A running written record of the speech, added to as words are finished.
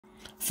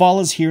Fall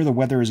is here, the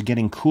weather is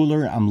getting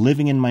cooler, I'm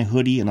living in my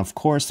hoodie, and of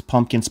course,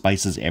 pumpkin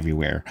spices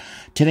everywhere.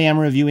 Today I'm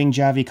reviewing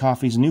Javy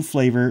Coffee's new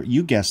flavor,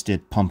 you guessed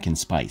it, pumpkin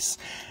spice.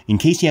 In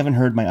case you haven't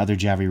heard my other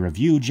Javy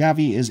review,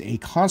 Javy is a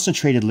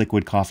concentrated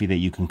liquid coffee that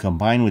you can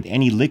combine with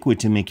any liquid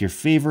to make your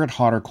favorite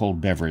hot or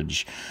cold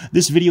beverage.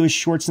 This video is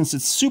short since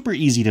it's super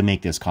easy to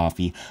make this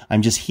coffee.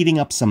 I'm just heating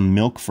up some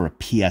milk for a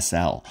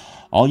PSL.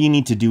 All you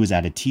need to do is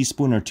add a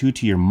teaspoon or two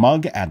to your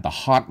mug, add the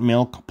hot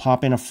milk,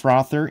 pop in a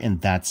frother, and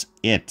that's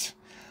it.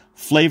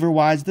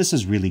 Flavor-wise, this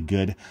is really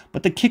good,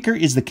 but the kicker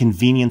is the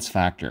convenience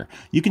factor.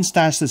 You can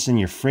stash this in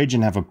your fridge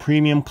and have a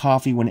premium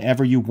coffee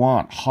whenever you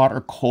want. Hot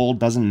or cold,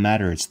 doesn't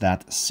matter, it's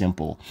that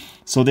simple.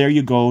 So there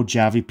you go,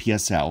 Javy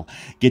PSL.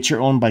 Get your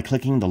own by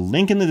clicking the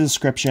link in the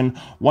description.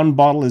 One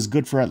bottle is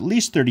good for at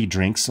least 30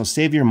 drinks, so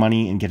save your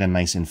money and get a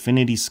nice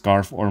infinity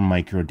scarf or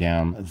micro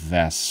down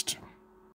vest.